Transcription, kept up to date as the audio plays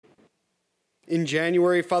In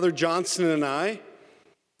January, Father Johnson and I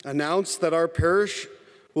announced that our parish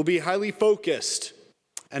will be highly focused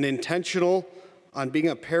and intentional on being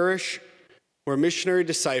a parish where missionary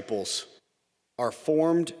disciples are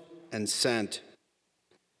formed and sent.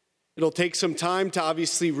 It'll take some time to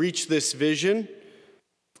obviously reach this vision,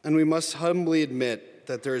 and we must humbly admit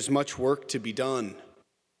that there is much work to be done.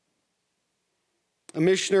 A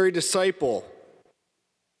missionary disciple,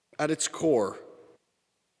 at its core,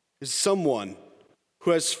 is someone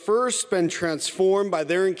who has first been transformed by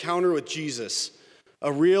their encounter with Jesus,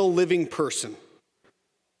 a real living person.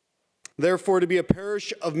 Therefore, to be a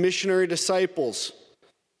parish of missionary disciples,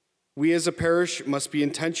 we as a parish must be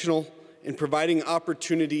intentional in providing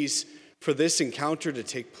opportunities for this encounter to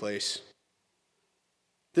take place.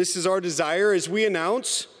 This is our desire as we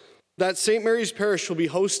announce that St. Mary's Parish will be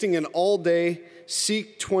hosting an all-day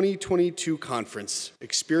Seek 2022 conference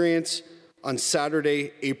experience on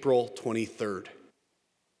Saturday, April 23rd.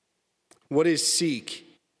 What is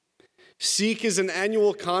Seek? Seek is an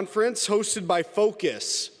annual conference hosted by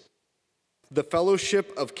Focus, the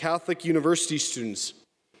Fellowship of Catholic University Students,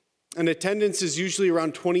 and attendance is usually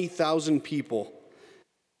around 20,000 people.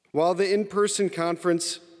 While the in-person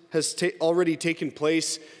conference has already taken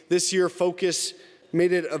place, this year Focus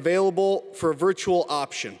made it available for a virtual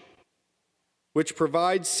option, which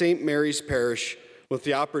provides St. Mary's Parish with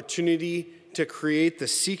the opportunity to create the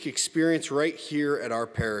Seek experience right here at our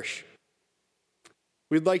parish.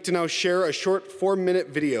 We'd like to now share a short 4-minute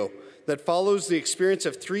video that follows the experience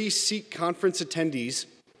of 3 Seek conference attendees,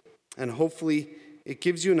 and hopefully it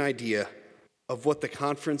gives you an idea of what the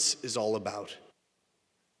conference is all about.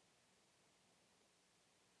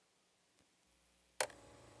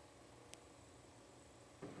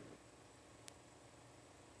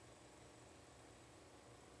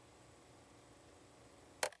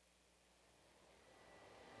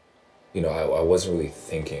 You know, I wasn't really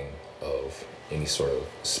thinking of any sort of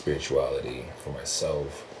spirituality for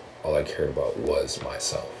myself. All I cared about was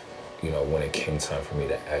myself. You know, when it came time for me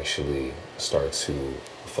to actually start to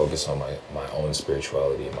focus on my own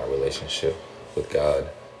spirituality and my relationship with God,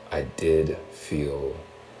 I did feel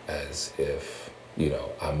as if, you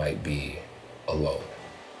know, I might be alone.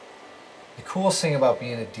 The coolest thing about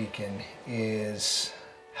being a deacon is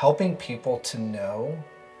helping people to know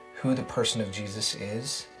who the person of Jesus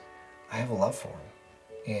is. I have a love for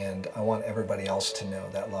him, and I want everybody else to know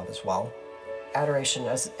that love as well. Adoration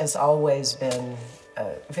has always been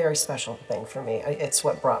a very special thing for me. It's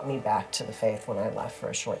what brought me back to the faith when I left for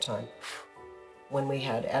a short time. When we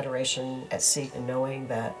had adoration at Seek, and knowing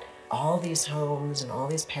that all these homes and all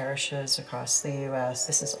these parishes across the U.S.,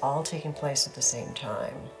 this is all taking place at the same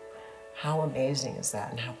time. How amazing is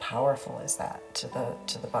that, and how powerful is that to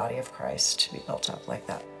the body of Christ to be built up like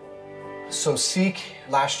that? So Seek,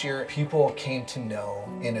 last year, people came to know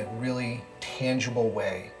in a really tangible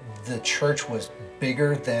way the church was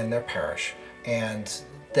bigger than their parish, and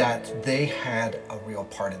that they had a real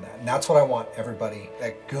part in that. And that's what I want everybody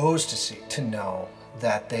that goes to Seek to know,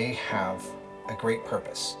 that they have a great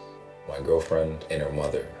purpose. My girlfriend and her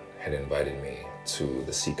mother had invited me to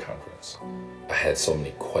the Seek conference. I had so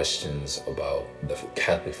many questions about the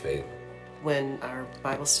Catholic faith. When our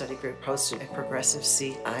Bible study group hosted a progressive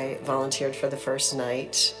Seek, I volunteered for the first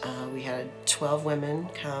night. We had 12 women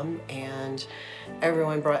come, and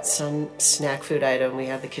everyone brought some snack food item. We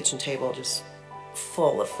had the kitchen table just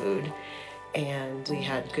full of food, and we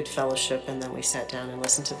had good fellowship, and then we sat down and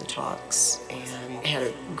listened to the talks and had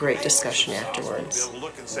a great discussion afterwards.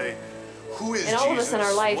 And all of us in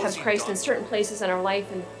our life have Christ in certain places in our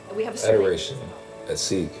life, and we have a certain Adoration at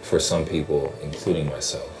Seek, for some people, including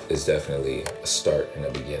myself, is definitely a start and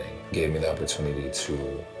a beginning. It gave me the opportunity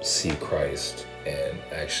to see Christ and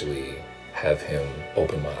actually have him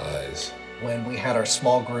open my eyes. When we had our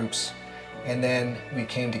small groups, and then we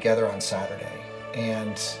came together on Saturday,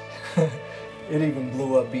 and it even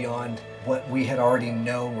blew up beyond what we had already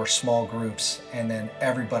known were small groups, and then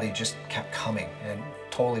everybody just kept coming and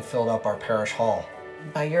totally filled up our parish hall.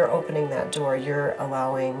 By your opening that door, you're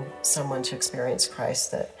allowing someone to experience Christ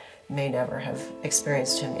that may never have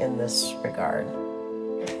experienced him in this regard.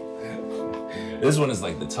 This one is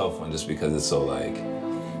like the tough one, just because it's so like,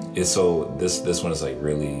 this one is like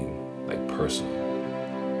really like personal.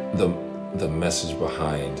 The message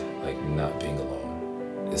behind like not being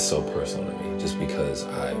alone is so personal to me, just because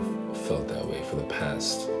I've felt that way for the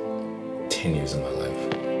past 10 years of my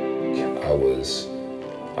life.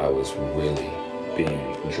 I was really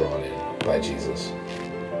being drawn in by Jesus.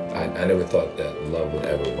 I never thought that love would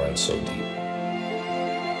ever run so deep.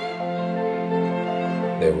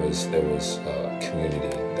 There was a community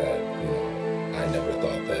that, you know, I never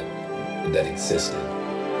thought that that existed.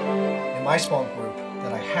 In my small group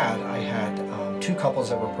that I had 2 couples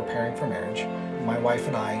that were preparing for marriage, my wife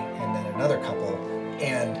and I, and then another couple.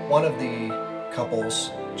 And one of the couples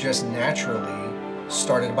just naturally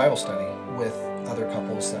started a Bible study with other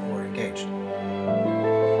couples that were engaged.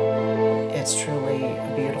 It's truly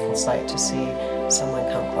a beautiful sight to see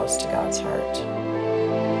someone come close to God's heart.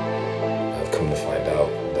 I've come to find out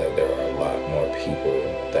that there are a lot more people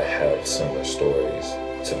that have similar stories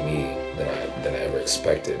to me than I ever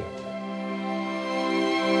expected.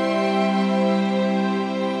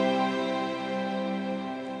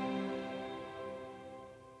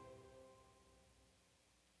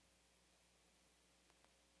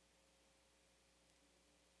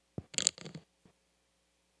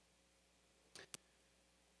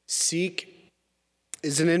 Seek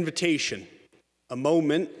is an invitation, a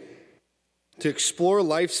moment to explore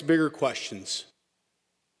life's bigger questions.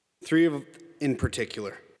 3 of in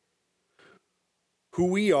particular. Who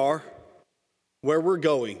we are, where we're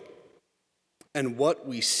going, and what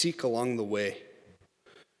we seek along the way.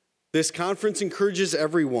 This conference encourages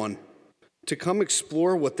everyone to come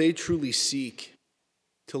explore what they truly seek,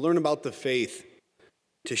 to learn about the faith,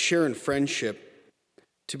 to share in friendship,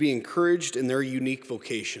 to be encouraged in their unique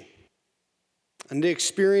vocation, and to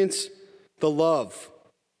experience the love,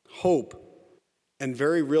 hope, and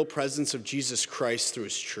very real presence of Jesus Christ through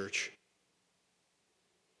his church.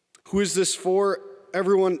 Who is this for?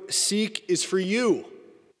 Everyone, Seek is for you.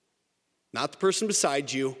 Not the person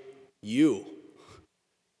beside you, you.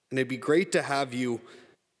 And it'd be great to have you,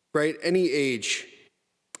 right? Any age,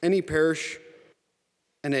 any parish,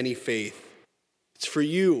 and any faith. It's for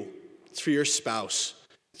you. It's for your spouse.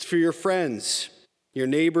 It's for your friends, your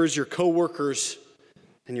neighbors, your coworkers,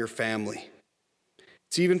 and your family.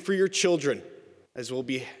 It's even for your children, as we'll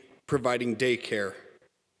be providing daycare.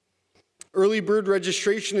 Early bird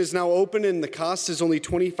registration is now open, and the cost is only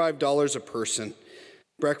 $25 a person.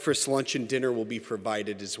 Breakfast, lunch, and dinner will be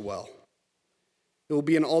provided as well. It will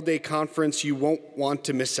be an all-day conference you won't want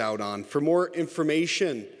to miss out on. For more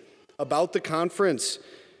information about the conference,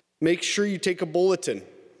 make sure you take a bulletin,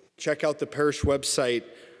 check out the parish website,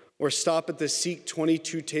 or stop at the Seek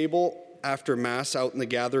 22 table after Mass out in the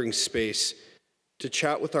gathering space to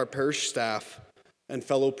chat with our parish staff and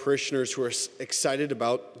fellow parishioners who are excited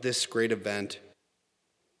about this great event.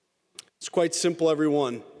 It's quite simple,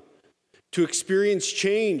 everyone. To experience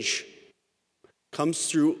change comes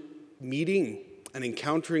through meeting and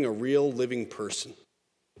encountering a real living person,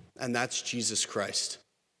 and that's Jesus Christ.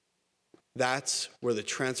 That's where the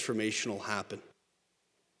transformation will happen.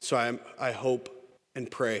 So I hope and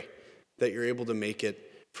pray that you're able to make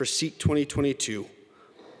it for Seek 2022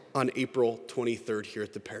 on April 23rd here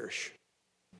at the parish.